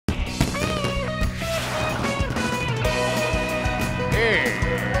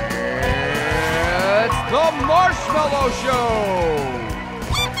Marshmallow Show!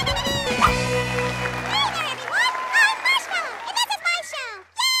 Hey there, everyone! I'm Marshmallow, and this is my show!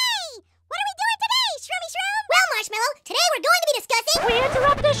 Yay! What are we doing today, Shroomy Shroom? Well, Marshmallow, today we're going to be discussing... We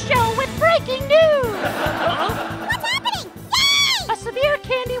interrupt the show with breaking news! What's happening? Yay! A severe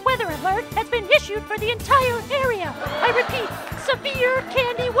candy weather alert has been issued for the entire area. I repeat, severe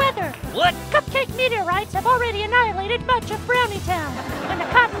candy weather. What? Cupcake meteorites have already annihilated much of Brownietown, and a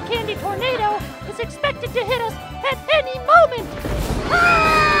cotton candy tornado is expected to hit us at any moment. What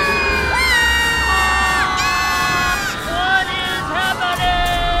is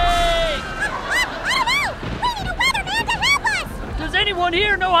happening? I don't know! We need a weatherman to help us! Does anyone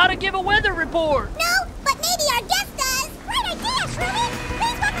here know how to give a weather report? No, but maybe our guest does! Great idea, Shroomy!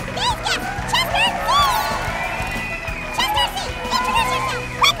 Please welcome today's guest, Chester C! Chester C, introduce yourself,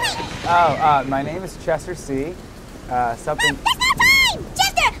 quickly! Oh, my name is Chester C. Something... There's no time!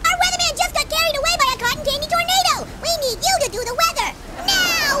 Chester, our weatherman just got carried away by a cotton candy tornado! We need you to do the weather!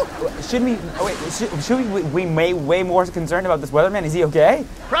 Now! Should we... Oh, wait, should we be way more concerned about this weatherman? Is he okay?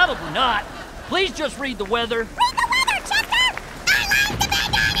 Probably not. Please just read the weather. Read the weather, Chester! Our lives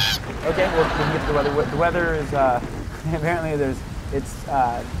depend on it! Okay, well, we can get to the weather. The weather is, apparently it's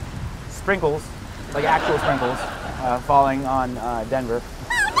sprinkles, like actual sprinkles, falling on Denver.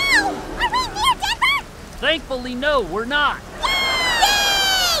 Oh no! Are we near Denver? Thankfully, no, we're not.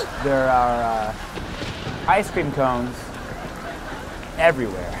 Yay! There are ice cream cones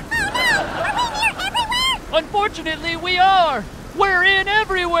everywhere. Oh no! Are we near everywhere? Unfortunately, we are. We're in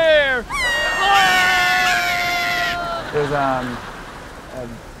everywhere. There's a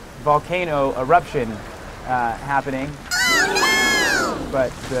volcano eruption happening, Oh no!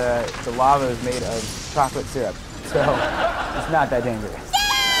 but the lava is made of chocolate syrup, so it's not that dangerous. Yay!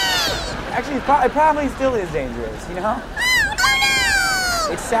 Actually, it probably still is dangerous, you know? Oh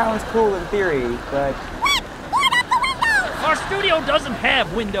no! It sounds cool in theory, but Quick! Board up the windows! Our studio doesn't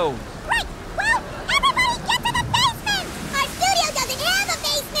have windows. Right! Well, everybody get to the basement! Our studio doesn't have a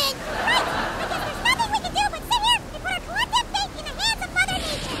basement! Right! I guess there's nothing we can do but sit here and put our collective fate in the hands of Mother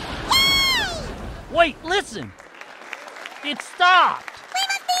Nature! Yay! Wait, listen. It stopped. We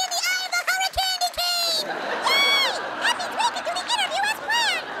must be in the eye of the hurricane cave! Yay! That means we can do the interview as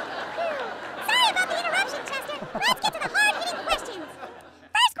planned! Phew. Sorry about the interruption, Chester. Let's get to the hard-hitting questions.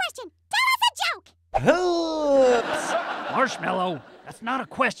 First question, tell us a joke! Marshmallow, that's not a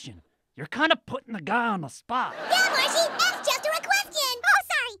question. You're kind of putting the guy on the spot. Yeah, Marshy, ask Chester a question! Oh,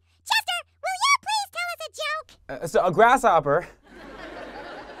 sorry. Chester, will you please tell us a joke? so a grasshopper.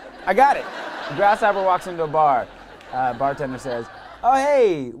 I got it. A grasshopper walks into a bar. Bartender says, "Oh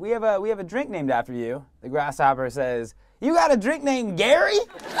hey, we have a drink named after you." The grasshopper says, "You got a drink named Gary?"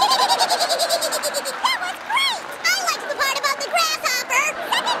 That was great! I liked the part about the grasshopper!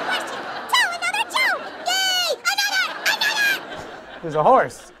 Second question, tell another joke! Yay! Another! There's a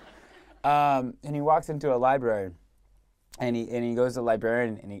horse, and he walks into a library, and he goes to the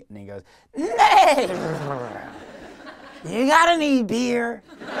librarian, and he goes, "Nay, you got any beer?"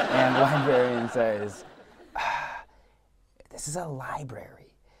 And the librarian says, "This is a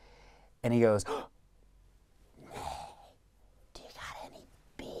library," and he goes, "Nay, do you got any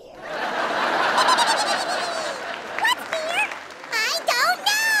beer?" What's beer? I don't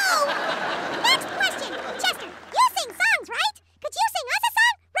know! Next question, Chester, you sing songs, right? Could you sing us a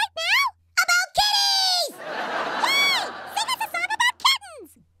song right now? About kitties! Yay! Sing us a song about kittens!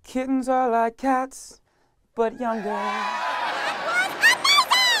 Kittens are like cats, but younger.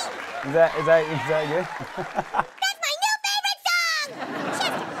 That was amazing! Is that good? That's my new favorite song!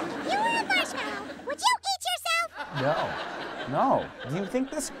 Chester, you were a marshmallow. Would you eat yourself? No. Do you think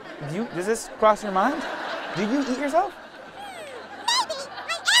this? Does this cross your mind? Do you eat yourself? Maybe.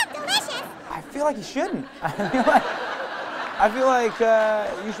 I am delicious. I feel like you shouldn't. I feel like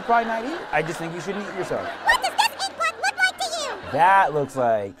you should probably not eat it. I just think you shouldn't eat yourself. What does this input look like to you? That looks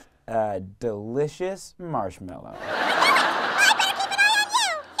like a delicious marshmallow. I better keep an eye on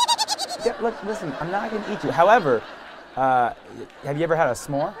you. Yeah, look, listen, I'm not gonna eat you. However, have you ever had a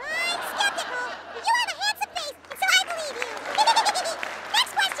s'more? I'm skeptical. You have a handsome face, and so I believe you.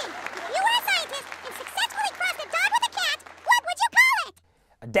 Next question. If you were a scientist and successfully crossed a dog with a cat, what would you call it?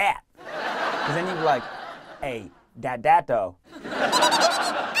 A dat. Because then you'd be like, "Hey, dat though." I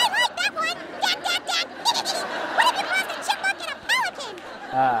like that one. Dat. What if you crossed a chipmunk and a pelican?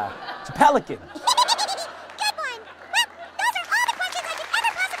 It's a pelican. Good one. Well, those are all the questions I could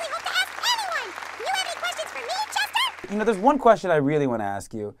ever possibly hope to ask anyone. Do you have any questions for me, Chester? You know, there's one question I really want to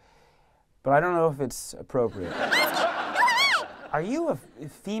ask you, but I don't know if it's appropriate. Ask it. Go ahead. Are you a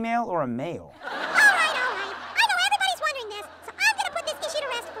female or a male? All right. I know everybody's wondering this, so I'm going to put this issue to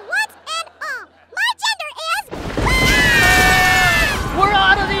rest for once and all. My gender is...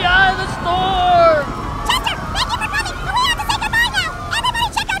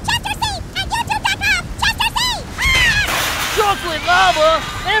 lava!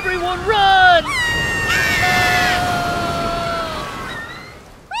 Everyone run! Whew!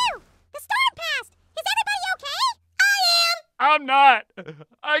 The storm passed! Is everybody okay? I am! I'm not.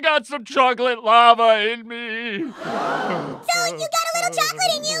 I got some chocolate lava in me. So, you got a little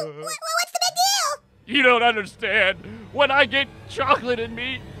chocolate in you? What's the big deal? You don't understand. When I get chocolate in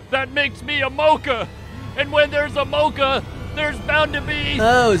me, that makes me a mocha. And when there's a mocha, there's bound to be...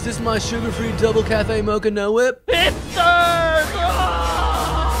 Oh, is this my sugar-free double cafe mocha no whip? hipsters!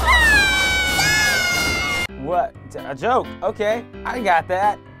 What? A joke? Okay, I got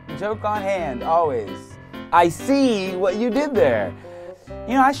that. Joke on hand, always. I see what you did there.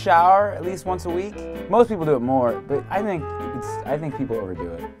 You know, I shower at least once a week. Most people do it more, but I think people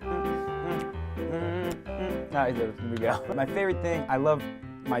overdo it. All right, there we go. My favorite thing, I love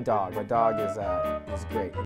my dog. My dog is great.